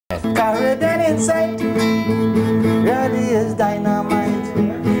Caribbean insight really is dynamite.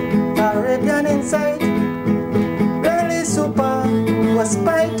 Caribbean insight really super was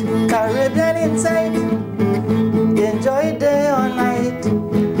spite. Caribbean insight enjoy day or night.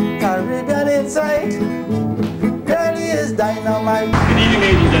 Caribbean insight really is dynamite. Good evening,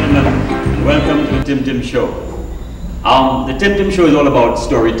 ladies and gentlemen, and welcome to the Tim Tim Show. The Tim Tim Show is all about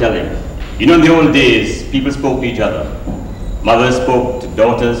storytelling. You know, in the old days, people spoke to each other. Mothers spoke to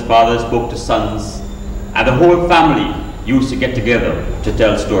daughters, fathers spoke to sons, and the whole family used to get together to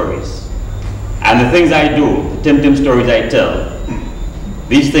tell stories. And the things I do, the Tim Tim stories I tell,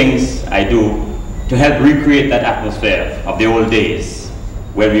 these things I do to help recreate that atmosphere of the old days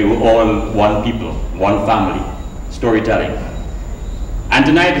where we were all one people, one family, storytelling. And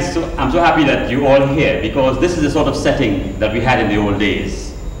tonight, I'm so happy that you're all here because this is the sort of setting that we had in the old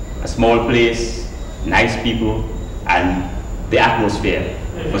days. A small place, nice people, and the atmosphere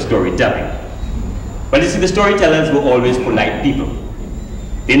for storytelling. But you see, the storytellers were always polite people.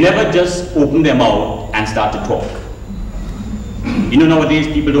 They never just opened their mouth and start to talk. You know, nowadays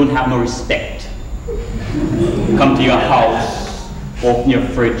people don't have no respect. Come to your house, open your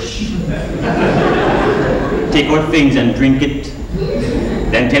fridge, take out things and drink it,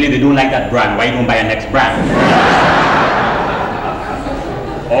 then tell you they don't like that brand, why you don't buy a next brand?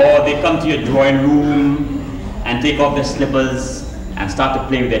 Or they come to your drawing room and take off their slippers and start to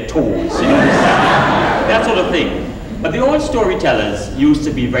play with their toes, you know, that sort of thing. But the old storytellers used to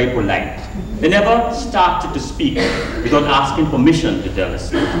be very polite. They never started to speak without asking permission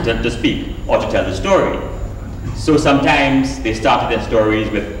to speak or to tell the story. So sometimes they started their stories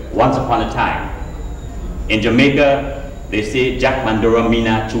with once upon a time. In Jamaica, they say Jack Mandora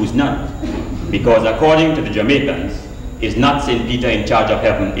Mina choose none, because according to the Jamaicans, it's not St. Peter in charge of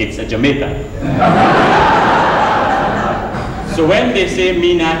heaven, it's a Jamaican. So when they say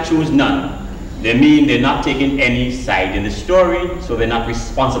Mina choose none, they mean they're not taking any side in the story, so they're not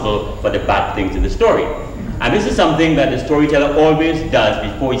responsible for the bad things in the story. And this is something that the storyteller always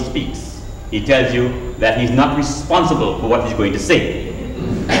does before he speaks. He tells you that he's not responsible for what he's going to say.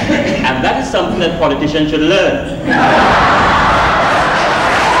 And that is something that politicians should learn.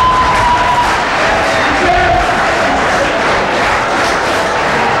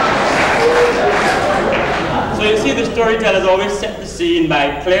 So you see, the storytellers always set the scene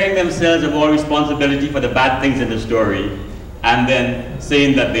by clearing themselves of all responsibility for the bad things in the story, and then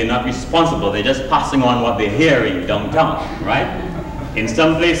saying that they're not responsible, they're just passing on what they're hearing downtown, right? In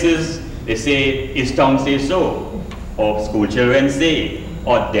some places, they say, his tongue say so, or school children say,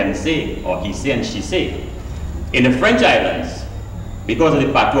 or them say, or he say and she say. In the French islands, because of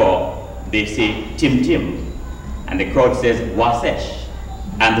the patois, they say Tim Tim, and the crowd says Wasesh.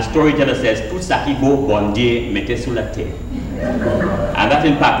 And the storyteller says, tout ça qui vaut bon Dieu mettez sous la terre. And that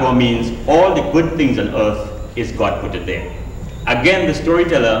in patois means all the good things on earth is God put it there. Again, the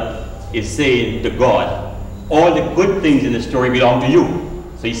storyteller is saying to God, all the good things in the story belong to you.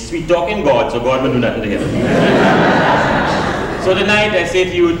 So he's sweet talking God, so God will do nothing to him. So tonight I say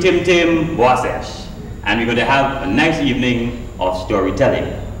to you, Tim Tim Wasesh, and we're going to have a nice evening of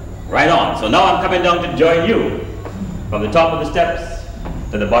storytelling. Right on. So now I'm coming down to join you from the top of the steps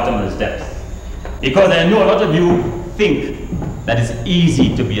to the bottom of the steps. Because I know a lot of you think that it's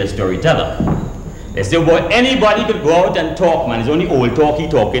easy to be a storyteller. They say, well, anybody could go out and talk, man. It's only old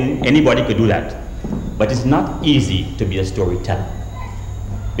talking, anybody could do that. But it's not easy to be a storyteller.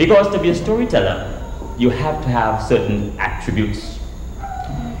 Because to be a storyteller, you have to have certain attributes.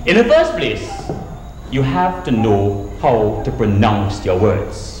 In the first place, you have to know how to pronounce your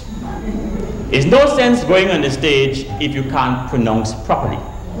words. There's no sense going on the stage if you can't pronounce properly.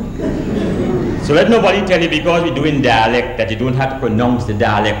 So let nobody tell you because we're doing dialect that you don't have to pronounce the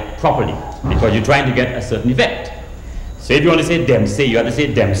dialect properly because you're trying to get a certain effect. So if you want to say them say, you have to say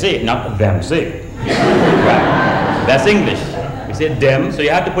them say, not them say. Right? That's English. You say them, so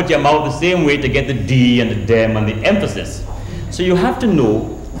you have to put your mouth the same way to get the D and the them and the emphasis. So you have to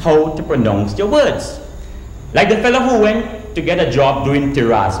know how to pronounce your words. Like the fellow who went to get a job doing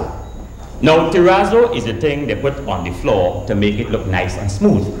terrazzo. Now, terrazzo is the thing they put on the floor to make it look nice and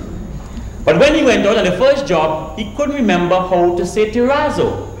smooth. But when he went out on the first job, he couldn't remember how to say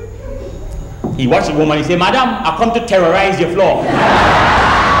terrazzo. He watched the woman, he said, Madam, I come to terrorize your floor.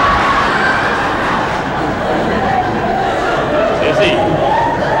 So you see,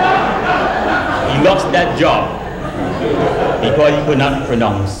 he lost that job because he could not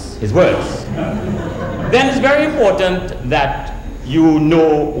pronounce his words. Then it's very important that you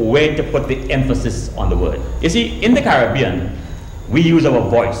know where to put the emphasis on the word. You see, in the Caribbean, we use our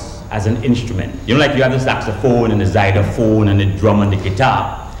voice as an instrument. You know, like you have the saxophone and the xylophone and the drum and the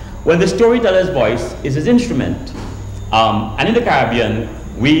guitar. Well, the storyteller's voice is his instrument. And in the Caribbean,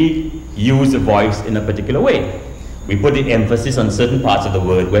 we use the voice in a particular way. We put the emphasis on certain parts of the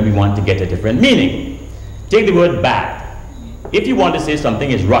word when we want to get a different meaning. Take the word bad. If you want to say something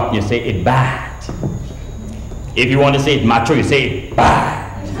is rotten, you say it bad. If you want to say it macho, you say it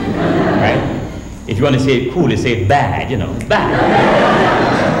bad. Right? If you want to say it cool, you say it bad, you know, bad.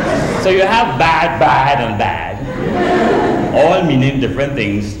 So you have bad, bad, and bad, all meaning different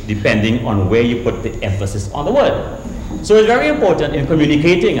things depending on where you put the emphasis on the word. So it's very important in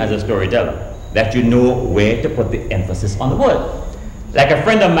communicating as a storyteller that you know where to put the emphasis on the word. Like a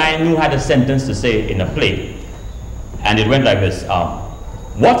friend of mine who had a sentence to say in a play, and it went like this,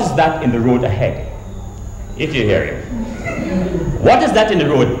 what is that in the road ahead? If you hear him. What is that in the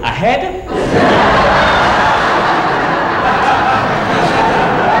road ahead?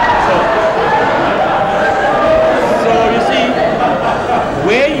 So you see,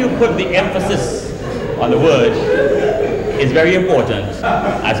 where you put the emphasis on the word is very important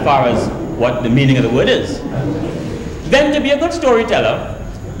as far as what the meaning of the word is. Then to be a good storyteller,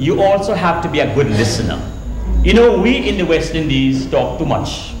 you also have to be a good listener. You know, we in the West Indies talk too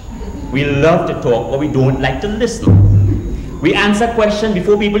much. We love to talk, but we don't like to listen. We answer questions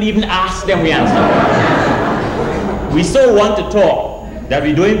before people even ask them, we answer. We so want to talk that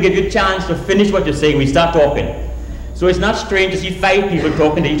we don't even give you a chance to finish what you're saying, we start talking. So it's not strange to see 5 people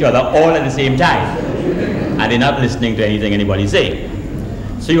talking to each other all at the same time, and they're not listening to anything anybody's saying.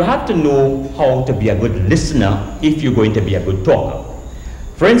 So you have to know how to be a good listener if you're going to be a good talker.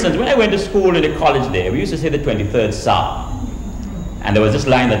 For instance, when I went to school in the college there, we used to say the 23rd Psalm. And there was this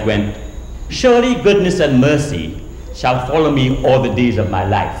line that went, surely goodness and mercy shall follow me all the days of my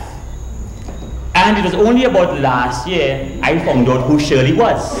life. And it was only about last year I found out who Shirley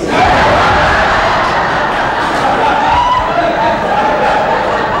was.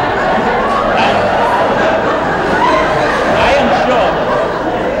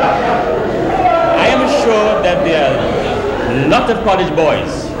 I am sure that there are lots of college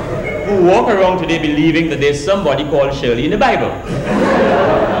boys who walk around today believing that there's somebody called Shirley in the Bible.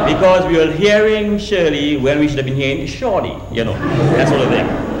 Because we are hearing Shirley when we should have been hearing Shorty, you know, that sort of thing.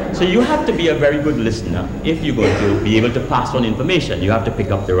 So you have to be a very good listener if you're going to be able to pass on information. You have to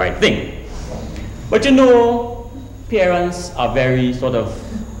pick up the right thing. But you know, parents are very sort of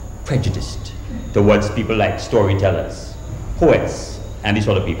prejudiced towards people like storytellers, poets, and these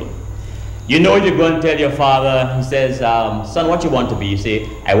sort of people. You know, you go and tell your father, he says, son, what you want to be? You say,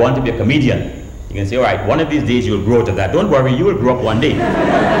 I want to be a comedian. You can say, all right, one of these days you'll grow to that. Don't worry, you will grow up one day.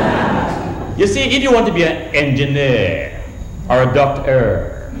 You see, if you want to be an engineer, or a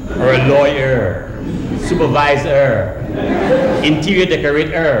doctor, or a lawyer, supervisor, interior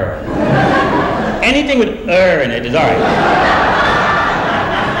decorator, anything with in it is all right.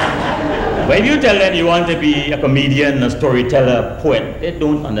 But if you tell them you want to be a comedian, a storyteller, poet, they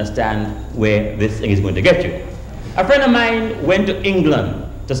don't understand where this thing is going to get you. A friend of mine went to England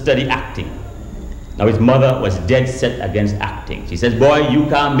to study acting. Now his mother was dead set against acting. She says, boy, you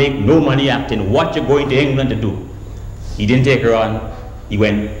can't make no money acting. What you going to England to do? He didn't take her on. He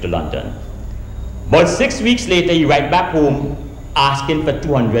went to London. But 6 weeks later, he right back home asking for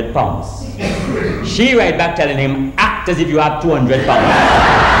 200 pounds. She right back telling him, act as if you have 200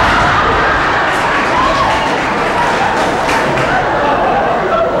 pounds.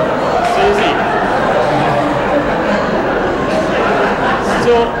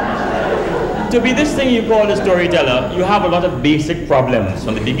 To be this thing you call a storyteller, you have a lot of basic problems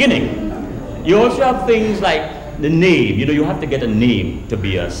from the beginning. You also have things like the name. You know, you have to get a name to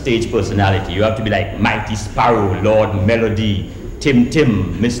be a stage personality. You have to be like Mighty Sparrow, Lord Melody, Tim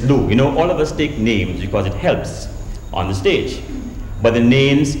Tim, Miss Lou. You know, all of us take names because it helps on the stage. But the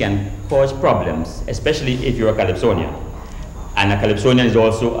names can cause problems, especially if you're a calypsonian. And a calypsonian is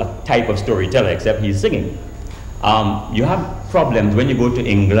also a type of storyteller, except he's singing. You have problems when you go to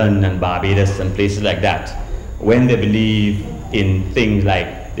England and Barbados and places like that, when they believe in things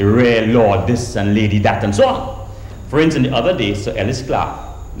like the rare lord this and lady that and so on. For instance, the other day, Sir Ellis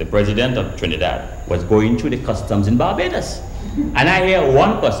Clark, the president of Trinidad, was going through the customs in Barbados. And I hear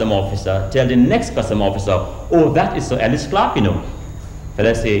one custom officer tell the next custom officer, oh, that is Sir Ellis Clark, you know.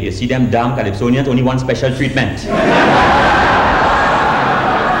 Fellas say, you see them damn Calypsonians, only one special treatment.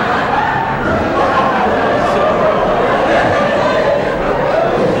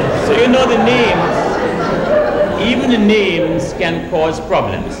 So you know, the names, even the names can cause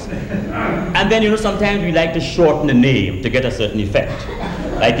problems. And then, you know, sometimes we like to shorten the name to get a certain effect.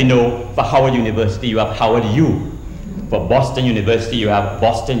 Like, you know, for Howard University, you have Howard U. For Boston University, you have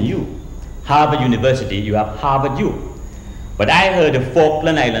Boston U. Harvard University, you have Harvard U. But I heard the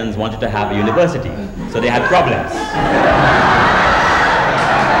Falkland Islands wanted to have a university, so they had problems.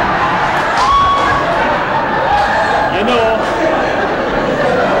 You know,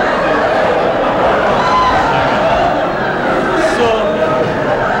 so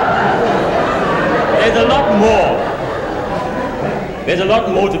there's a lot more. There's a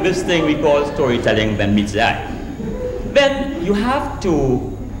lot more to this thing we call storytelling than meets the eye. Then you have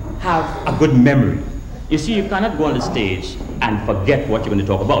to have a good memory. You see, you cannot go on the stage and forget what you're going to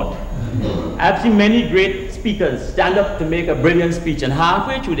talk about. I've seen many great speakers stand up to make a brilliant speech, and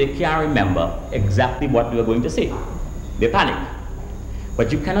halfway through they can't remember exactly what they were going to say. They panic.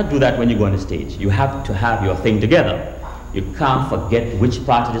 But you cannot do that when you go on the stage. You have to have your thing together. You can't forget which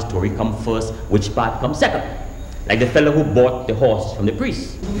part of the story comes first, which part comes second. Like the fellow who bought the horse from the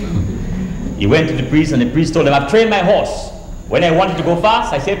priest. He went to the priest and the priest told him, I've trained my horse. When I wanted to go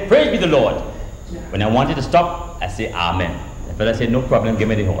fast, I said, praise be the Lord. When I wanted to stop, I say, amen. The fellow said, no problem, give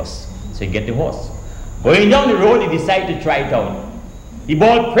me the horse. So he get the horse. Going down the road, he decided to try it out. He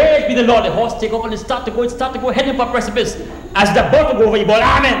bawled, praise be the Lord. The horse take off and it start to go, heading for a precipice. As the boat to go over, he bawled,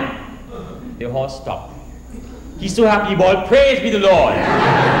 amen. The horse stopped. He's so happy, he bawled, praise be the Lord.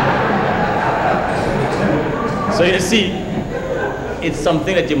 So you see, it's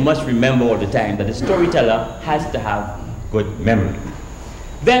something that you must remember all the time, that the storyteller has to have good memory.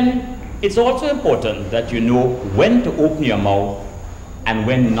 Then, it's also important that you know when to open your mouth and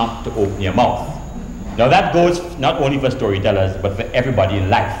when not to open your mouth. Now that goes not only for storytellers, but for everybody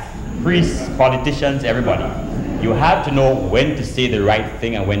in life. Priests, politicians, everybody. You have to know when to say the right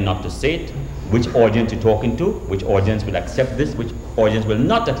thing and when not to say it, which audience you're talking to, which audience will accept this, which audience will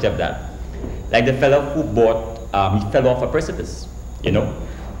not accept that. Like the fellow who he fell off a precipice, you know,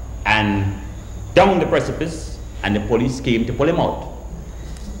 and down the precipice, and the police came to pull him out.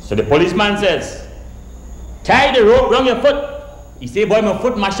 So the policeman says, tie the rope around your foot. He say, boy, my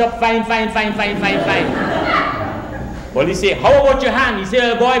foot mash up fine. Police say, how about your hand? He say,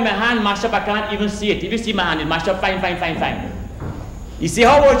 oh, boy, my hand mash up, I can't even see it. If you see my hand, it mash up fine. He say,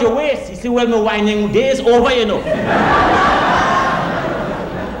 how about your waist? He say, well, my whining day is over, you know.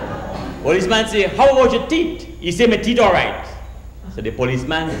 Policeman say, how about your teeth? He say, my teeth all right. So the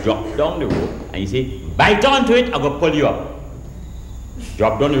policeman dropped down the rope and he say, bite onto it, I'm going to pull you up.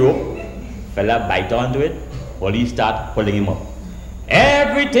 Drop down the rope, fella bite onto it, police start pulling him up.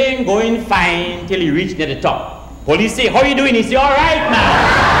 Everything going fine till he reached near the top. Police say, how you doing? He say, all right, man.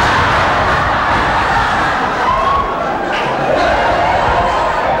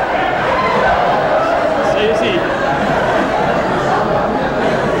 So you see,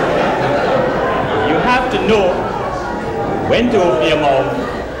 you have to know when to open your mouth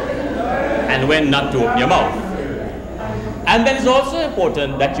and when not to open your mouth. And then it's also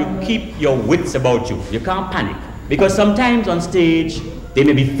important that you keep your wits about you. You can't panic. Because sometimes on stage, they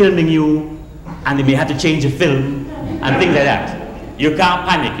may be filming you, and they may have to change the film, and things like that. You can't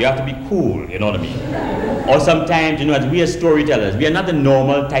panic. You have to be cool, you know what I mean? Or sometimes, you know, as we are storytellers, we are not the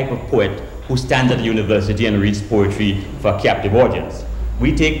normal type of poet who stands at the university and reads poetry for a captive audience.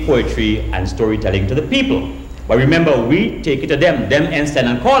 We take poetry and storytelling to the people. But remember, we take it to them. Them stand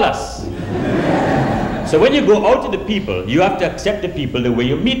and call us. So when you go out to the people, you have to accept the people the way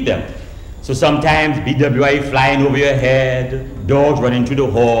you meet them. So sometimes BWI flying over your head, dogs running through the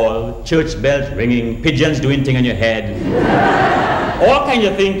hall, church bells ringing, pigeons doing things on your head. All kinds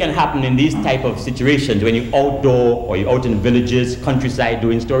of things can happen in these type of situations when you're outdoor or you're out in villages, countryside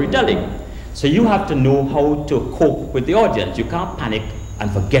doing storytelling. So you have to know how to cope with the audience. You can't panic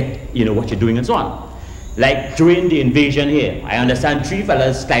and forget, you know, what you're doing and so on. Like during the invasion here, I understand 3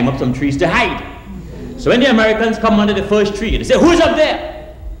 fellas climb up some trees to hide. So when the Americans come under the first tree, they say, who's up there?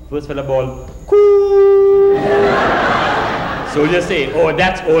 First fella ball, coo. Soldiers say, oh,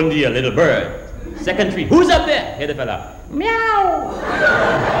 that's only a little bird. Second tree, who's up there? Hear the fella, meow.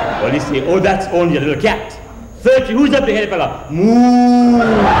 Police say, oh, that's only a little cat. Third tree, who's up there? Hear the fella, moo.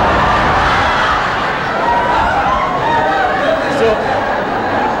 So,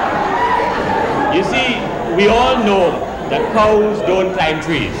 you see, we all know that cows don't climb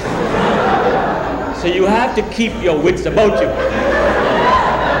trees. So you have to keep your wits about you.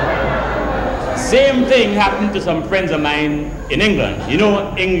 Same thing happened to some friends of mine in England. You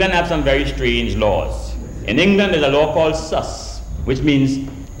know, England have some very strange laws. In England, there's a law called sus, which means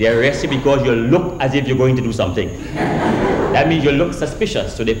they arrest you because you look as if you're going to do something. That means you look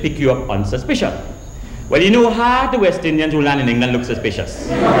suspicious, so they pick you up on suspicion. Well, you know how the West Indians who land in England look suspicious.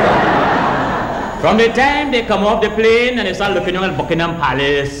 From the time they come off the plane and they start looking at Buckingham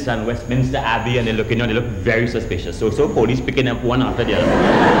Palace and Westminster Abbey and they're looking, they look very suspicious. So police picking up one after the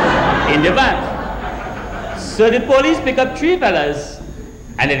other in the van. So the police pick up 3 fellas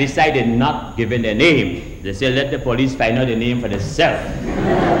and they decided not giving their name. They said, let the police find out the name for themselves.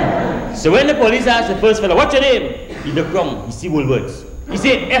 So when the police asked the first fellow, what's your name? He looked wrong, he see Woolworths. He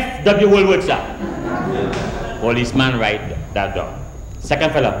said, F.W. Woolworths, sir. Policeman write that down.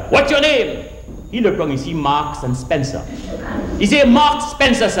 Second fellow, what's your name? He looked wrong, he see Marks and Spencer. He said, Marks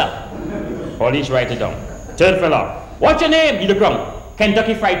Spencer, sir. Police write it down. Third fellow, what's your name? He looked wrong,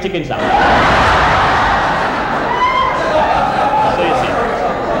 Kentucky Fried Chicken, sir. So you see,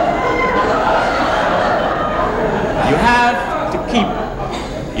 you have to keep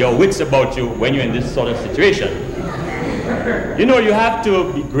your wits about you when you're in this sort of situation. You know, you have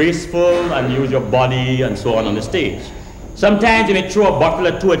to be graceful and use your body and so on the stage. Sometimes you may throw a bottle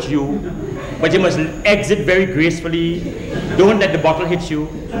or two at you, but you must exit very gracefully. Don't let the bottle hit you.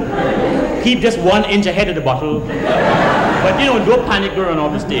 Keep just 1 inch ahead of the bottle. But you know, don't panic going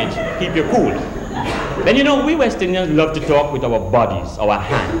on the stage. Keep your cool. Then you know, we West Indians love to talk with our bodies, our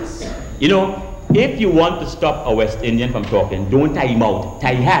hands. You know, if you want to stop a West Indian from talking, don't tie him out,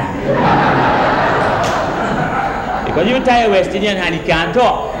 tie his hand. Because you tie a West Indian hand, he can't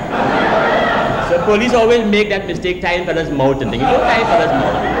talk. So police always make that mistake, tying fellas' mouth and things. You don't tie fellas'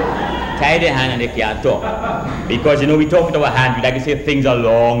 mouth. Tie their hand and they can't talk. Because you know, we talk with our hand, we like to say things are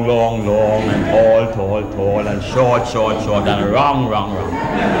long, long, long, and tall, and short, and wrong.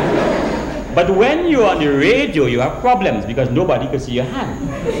 But when you're on the radio, you have problems because nobody can see your hand.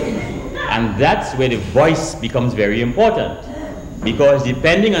 And that's where the voice becomes very important. Because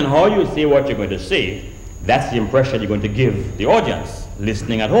depending on how you say what you're going to say, that's the impression you're going to give the audience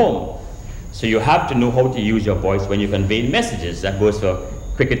listening at home. So you have to know how to use your voice when you convey messages. That goes for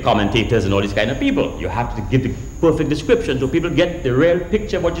cricket commentators and all these kind of people. You have to give the perfect description so people get the real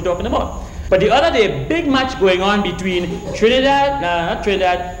picture of what you're talking about. But the other day, big match going on between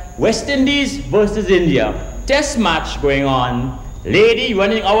West Indies versus India. Test match going on. Lady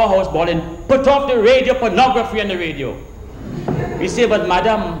running our house bawling, put off the radio, pornography on the radio. We say, but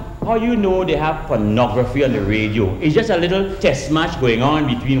madam, how you know they have pornography on the radio? It's just a little test match going on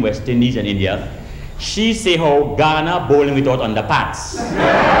between West Indies and India. She say how Ghana bowling without underpants.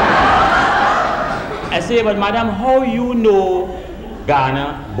 I say, but madam, how you know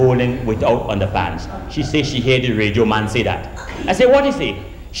Ghana bowling without underpants? She say she heard the radio man say that. I say, what he say?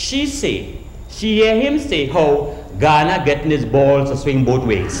 She say, she hear him say how Ghana getting his balls to swing both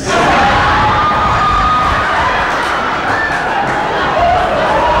ways.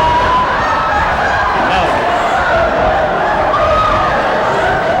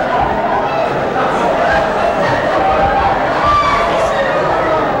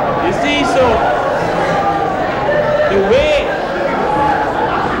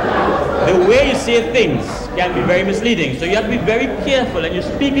 Things can be very misleading, so you have to be very careful when you're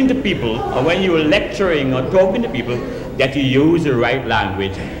speaking to people or when you're lecturing or talking to people that you use the right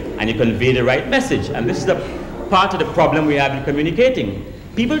language and you convey the right message. And this is the part of the problem we have in communicating.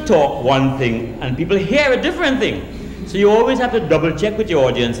 People talk one thing and people hear a different thing, so you always have to double check with your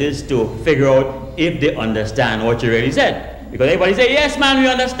audiences to figure out if they understand what you really said, because everybody say, yes man, we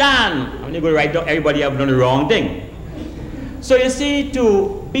understand, and when you go right down, everybody have done the wrong thing. So you see,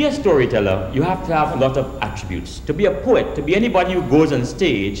 to be a storyteller, you have to have a lot of attributes. To be a poet, to be anybody who goes on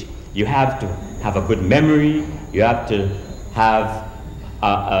stage, you have to have a good memory, you have to have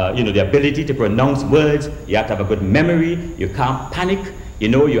the ability to pronounce words, you have to have a good memory, you can't panic, you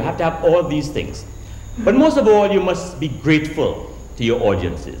know, you have to have all these things. But most of all, you must be grateful to your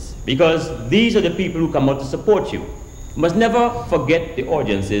audiences, because these are the people who come out to support you. You must never forget the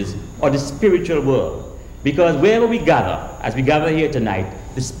audiences or the spiritual world. Because wherever we gather, as we gather here tonight,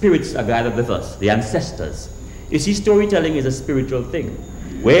 the spirits are gathered with us, the ancestors. You see, storytelling is a spiritual thing.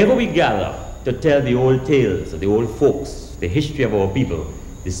 Wherever we gather to tell the old tales of the old folks, the history of our people,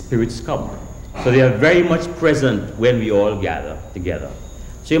 the spirits come. So they are very much present when we all gather together.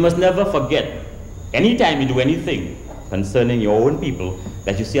 So you must never forget, anytime you do anything concerning your own people,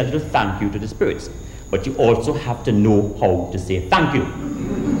 that you say a little thank you to the spirits. But you also have to know how to say thank you.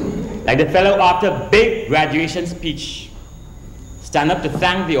 Like the fellow after a big graduation speech, stand up to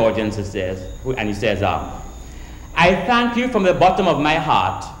thank the audience, and he says, I thank you from the bottom of my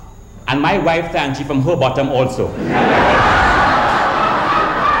heart, and my wife thanks you from her bottom also. So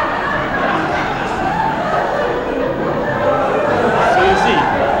you see,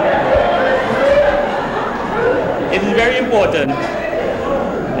 it is very important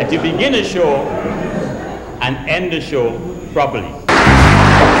that you begin a show and end the show properly.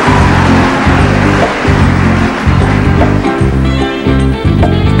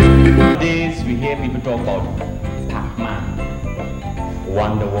 Nowadays, we hear people talk about Pac-Man,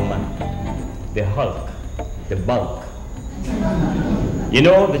 Wonder Woman, the Hulk. the bulk. You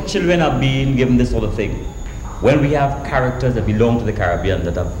know, the children are being given this sort of thing. When we have characters that belong to the Caribbean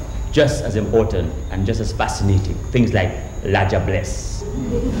that are just as important and just as fascinating, things like Laja Bless.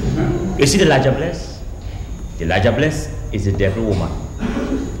 You see the Laja Bless? The Laja Bless is a devil woman.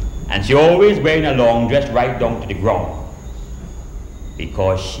 And she always wearing a long dress right down to the ground,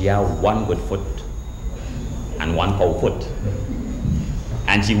 because she has one good foot and one cow foot.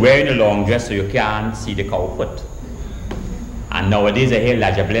 And she wearing a long dress so you can't see the cow foot. And nowadays I hear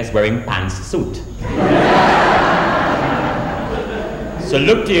Laja Bless wearing pants suit. So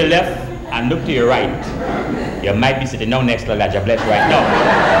look to your left and look to your right. You might be sitting down next to Laja Bless right now.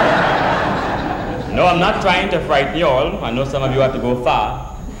 No, I'm not trying to frighten you all. I know some of you have to go far.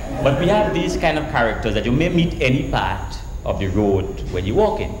 But we have these kind of characters that you may meet any part of the road when you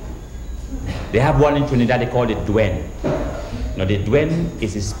walk in. They have one in Trinidad, they call it Dwen. Now the Dwen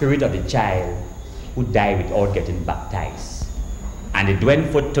is the spirit of the child who died without getting baptized. And the Dwen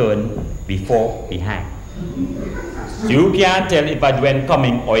foot turn before, behind. So you can't tell if a Dwen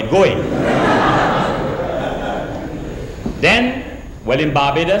coming or it going. Then, well, in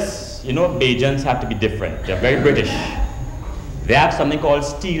Barbados, you know, Bajans have to be different. They're very British. They have something called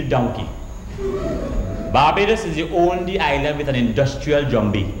steel donkey. Barbados is the only island with an industrial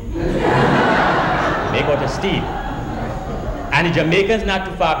jumbie. They got a steel. And the Jamaicans not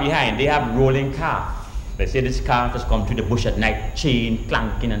too far behind, they have rolling calf. They say this calf has come through the bush at night, chain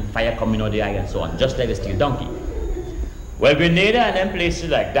clanking and fire coming out of the eye and so on, just like a steel donkey. Well, Grenada and them places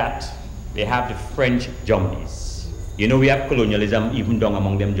like that, they have the French jumbies. You know, we have colonialism even down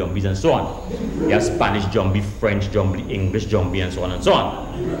among them jumbies and so on. We have Spanish jumbie, French jumbie, English jumbie, and so on and so on.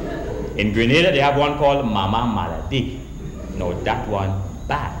 In Grenada, they have one called Mama Malade. No, that one,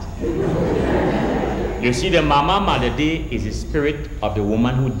 bad. You see, the Mama Malade is the spirit of the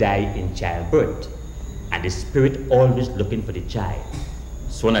woman who died in childbirth. And the spirit always looking for the child.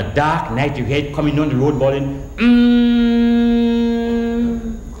 So on a dark night, you hear it coming down the road bawling,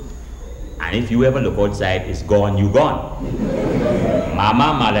 And if you ever look outside, it's gone, you gone.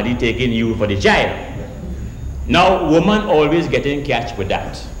 Mama Malady taking you for the child. Now, women always getting catch with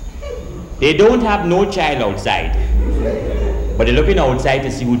that. They don't have no child outside, but they're looking outside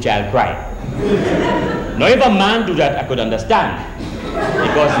to see who child cry. Now, if a man do that, I could understand,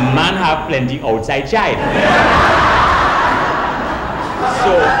 because man have plenty outside child.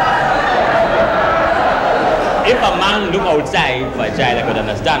 So, if a man look outside for a child, I could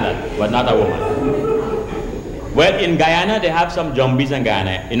understand that, but not a woman. Well, in Guyana, they have some jumbies in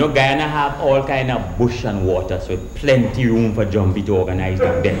Guyana. You know, Guyana have all kind of bush and water, so plenty room for jumbie to organize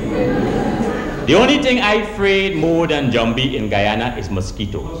down there. The only thing I afraid more than jumbie in Guyana is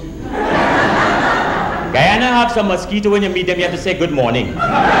mosquitoes. Guyana have some mosquito, when you meet them, you have to say good morning.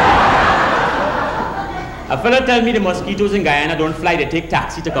 A fellow tell me the mosquitoes in Guyana don't fly, they take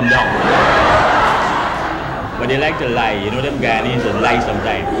taxi to come down. But they like to lie, you know them Guyanese that lie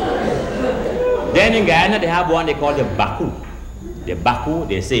sometimes. Then in Guyana they have one they call the Baku. The Baku,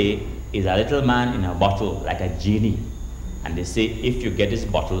 they say, is a little man in a bottle, like a genie. And they say if you get this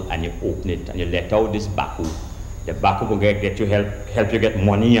bottle and you open it and you let out this Baku, the Baku will get you help you get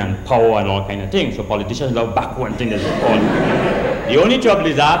money and power and all kind of things. So politicians love Baku and things like that. The only trouble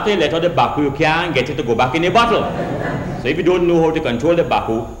is after you let out the Baku, you can't get it to go back in the bottle. So if you don't know how to control the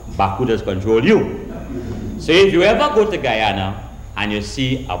Baku, Baku does control you. So if you ever go to Guyana and you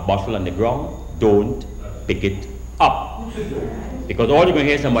see a bottle on the ground, don't pick it up. Because all you're going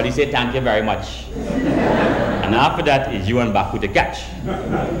to hear somebody say, thank you very much. And after that is you and Baku to catch.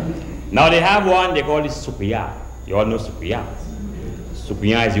 Now they have one, they call it Sukuya. You all know Sukuya.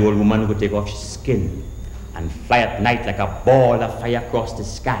 Sukuya is the old woman who take off her skin and fly at night like a ball of fire across the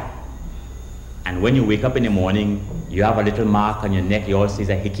sky. And when you wake up in the morning, you have a little mark on your neck, you all say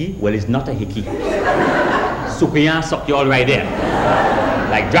it's a hickey. Well, it's not a hickey. Sukuya sucked you all right there,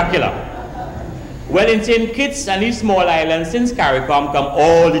 like Dracula. Well, in St. Kitts and these small islands, since CARICOM come,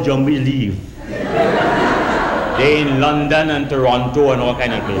 all the jumbies leave. They're in London and Toronto and all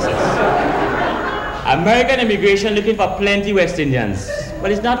kind of places. American immigration looking for plenty West Indians.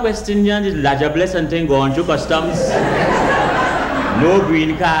 But it's not West Indians, it's Laja Bless and thing going through customs. No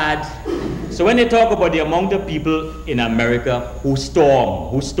green card. So when they talk about the amount of people in America who storm,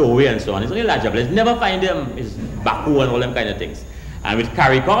 who stow away and so on, it's only Laja Bless. Never find them, it's Baku and all them kind of things. And with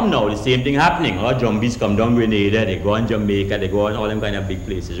CARICOM now, the same thing happening. All jumbies come down Grenada, they go on Jamaica, they go on all them kind of big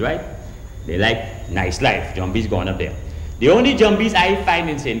places, right? They like nice life, jumbies going up there. The only jumbies I find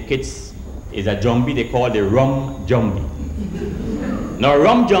in St. Kitts is a jumbie they call the rum jumbie. Now,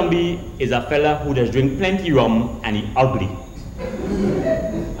 rum jumbie is a fella who does drink plenty rum and he ugly.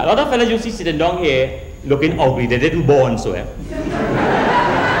 A lot of fellas you see sitting down here, looking ugly. They didn't born so.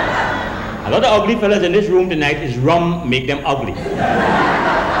 A lot of ugly fellas in this room tonight is rum make them ugly.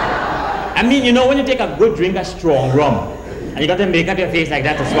 I mean, you know, when you take a good drink of strong rum, and you got to make up your face like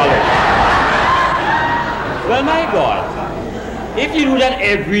that to swallow. Well, my God, if you do that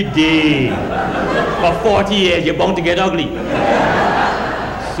every day for 40 years, you're bound to get ugly.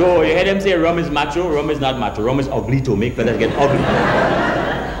 So you hear them say rum is macho. Rum is not macho. Rum is ugly to make fellas get ugly.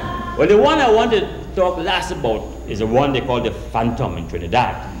 Well, the one I want to talk last about is the one they call the Phantom in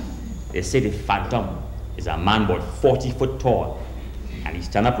Trinidad. They say the Phantom is a man about 40 foot tall, and he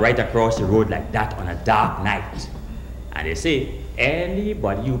stand up right across the road like that on a dark night. And they say,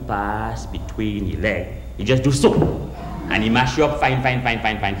 anybody you pass between your leg, you just do so, and he mash you up fine.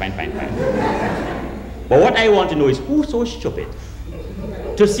 But what I want to know is, who's so stupid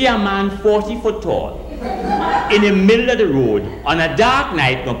to see a man 40 foot tall in the middle of the road on a dark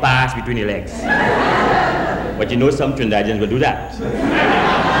night go pass between your legs? But you know some Trinidadians will do that.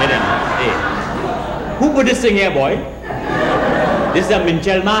 Hey, who put this thing here, boy? This is a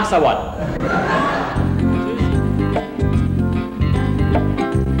Minchel Master what?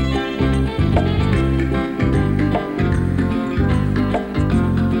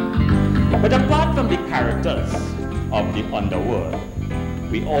 But apart from the characters of the underworld,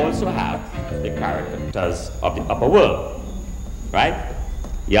 we also have the characters of the upper world, right?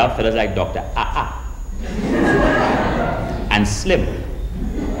 You have fellas like Dr. and Slim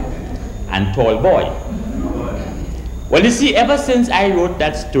and Tall Boy. Well, you see, ever since I wrote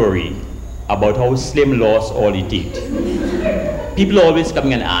that story about how Slim lost all his teeth, people always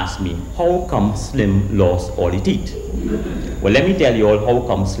come and ask me, how come Slim lost all his teeth? Well, let me tell you all how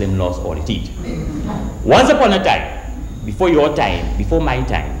come Slim lost all his teeth. Once upon a time, before your time, before my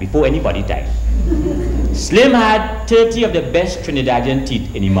time, before anybody's time, Slim had 30 of the best Trinidadian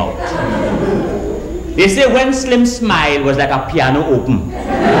teeth in his mouth. They say when Slim smiled was like a piano open.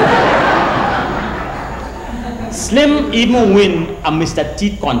 Slim even win a Mr.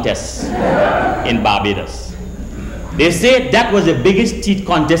 Teeth contest in Barbados. They say that was the biggest teeth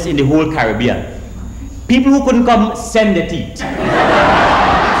contest in the whole Caribbean. People who couldn't come send the teeth.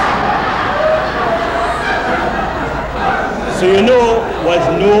 So you know, was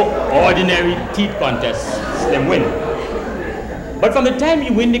no ordinary teeth contest Slim win. But from the time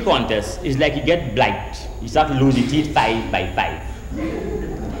you win the contest, it's like you get blight. You start to lose your teeth 5 by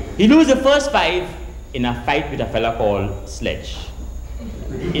 5. He lose the first 5 in a fight with a fella called Sledge.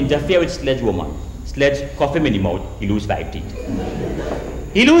 Interfere with Sledge woman. Sledge cough him in the mouth, he lose 5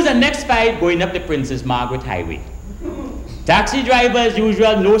 teeth. He lose the next 5 going up the Princess Margaret Highway. Taxi driver as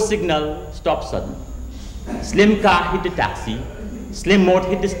usual, no signal, stop sudden. Slim car hit the taxi, Slim mouth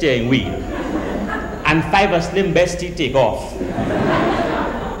hit the steering wheel, and 5 of Slim best teeth take off.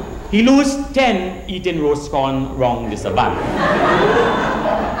 He lose 10 eating roast corn wrong the savannah.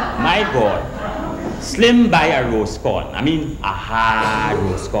 My God. Slim buy a roast corn. I mean a hard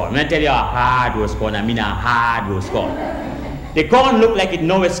roast corn. When I tell you a hard roast corn, I mean a hard roast corn. The corn look like it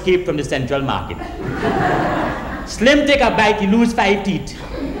no escape from the central market. Slim take a bite, he lose 5 teeth.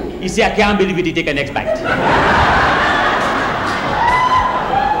 He say, I can't believe it, he take a next bite.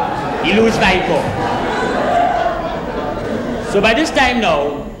 He lose 5 more. So by this time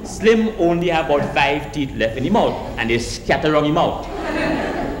now, Slim only have about 5 teeth left in his mouth, and they scatter around his mouth.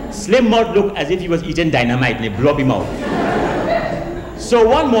 Slim mouth look as if he was eating dynamite and they blow up his mouth. So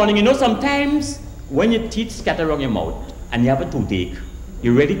one morning, you know, sometimes when your teeth scatter around your mouth and you have a toothache,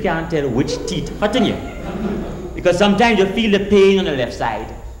 you really can't tell which teeth hurting you. Because sometimes you feel the pain on the left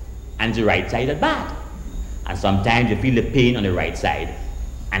side and the right side is bad. And sometimes you feel the pain on the right side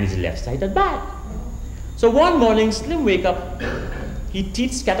and it's the left side that's bad. So one morning, Slim wake up, his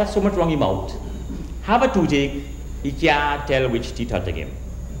teeth scatter so much wrong in his mouth, have a toothache, he can't tell which teeth hurting him.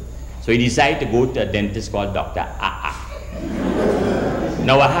 So he decided to go to a dentist called Dr.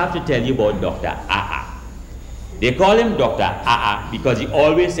 Now I have to tell you about Dr. They call him Dr. because he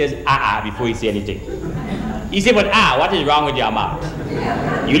always says before he say anything. He said, but what is wrong with your mouth?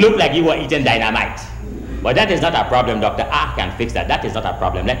 You look like you were eating dynamite. But that is not a problem. Dr. can fix that. That is not a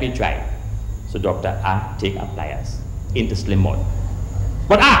problem. Let me try. So Dr. take a pliers into Slim mouth.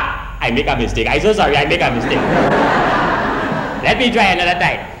 But I make a mistake. I'm so sorry, I make a mistake. Let me try another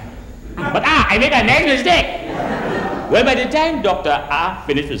time. But I make a next mistake. Well, by the time Dr.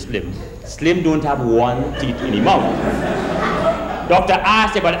 finished with Slim, Slim don't have 1 teeth in his mouth. Dr.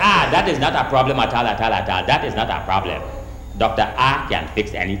 said, but that is not a problem at all. That is not a problem. Dr. can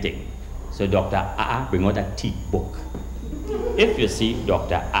fix anything. So Dr. bring out a teeth book. If you see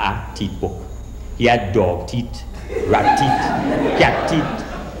Dr. teeth book, he had dog teeth, rat teeth, cat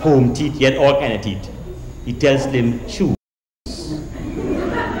teeth, home teeth, he had all kind of teeth. he tells Slim, choose.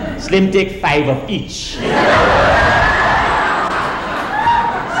 Slim take 5 of each.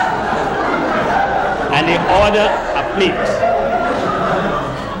 And they order a plate.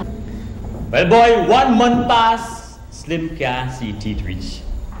 Well boy, 1 month pass, Slim can't see teeth reach.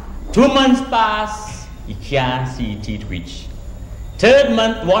 2 months pass, he can't see teeth reach. 3rd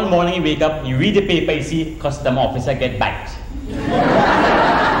month, one morning he wake up, he read the paper, he see custom officer get bite.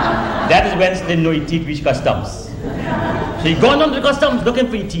 That is when Slim know his teeth reach customs. So he gone down to the customs looking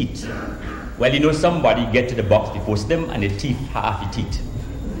for his teeth. Well, you know somebody get to the box before Slim and the teeth half the teeth.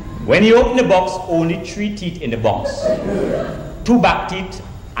 When he opened the box, only 3 teeth in the box. 2 back teeth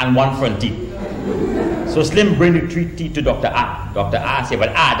and 1 front teeth. So Slim bring the 3 teeth to Dr. A. Dr. A say,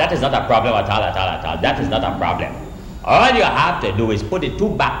 well, that is not a problem at all. That is not a problem. All you have to do is put the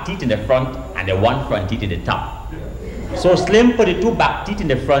 2 back teeth in the front and the 1 front teeth in the top. So Slim put the 2 back teeth in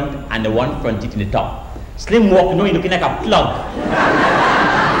the front and the 1 front teeth in the top. Slim walk, he's looking like a plug.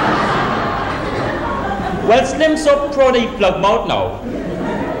 Well, Slim's so proud of his plug mouth now.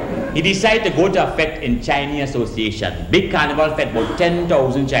 He decided to go to a fete in Chinese Association. Big carnival fete, about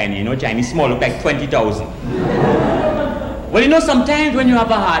 10,000 Chinese. You know, Chinese small look like 20,000. Well, you know, sometimes when you have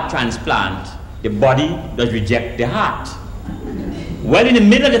a heart transplant, the body does reject the heart. Well, in the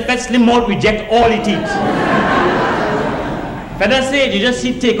middle of the fete, Slim mouth reject all the teeth. Feather said, you just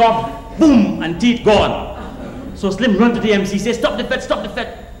see take off, boom, and teeth gone. So Slim run to the MC, say, stop the fete, stop the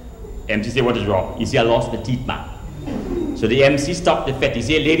fete. MC say, what is wrong? He say, I lost the teeth, man. So the MC stopped the fete. He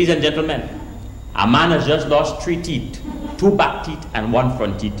said, ladies and gentlemen, a man has just lost 3 teeth, 2 back teeth and 1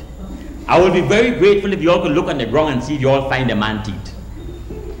 front teeth. I will be very grateful if you all could look on the ground and see if you all find the man teeth.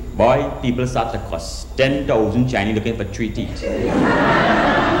 Boy, people start to cuss. 10,000 Chinese looking for 3 teeth.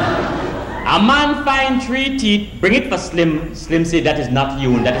 A man find 3 teeth, bring it for Slim. Slim say, that is not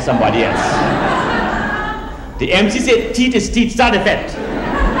you, that is somebody else. The MC said, teeth is teeth, start the fete.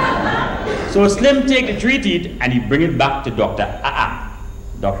 So Slim take the 3 teeth and he bring it back to Dr. A.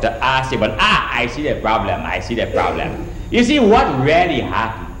 Dr. A say, well, I see the problem, I see the problem. You see, what really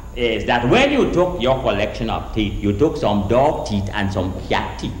happened is that when you took your collection of teeth, you took some dog teeth and some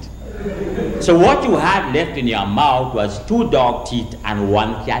cat teeth. So what you had left in your mouth was 2 dog teeth and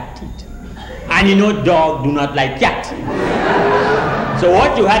 1 cat teeth. And you know dog do not like cat. So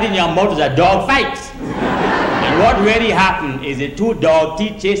what you had in your mouth was a dog fight. And what really happened is the 2 dog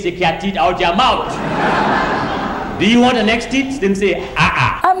teeth chase the cat teeth out your mouth. Do you want the next teeth? Then say,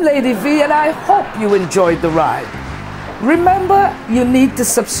 I'm Lady V and I hope you enjoyed the ride. Remember, you need to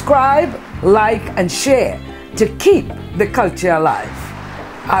subscribe, like and share to keep the culture alive.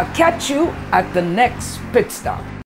 I'll catch you at the next pit stop.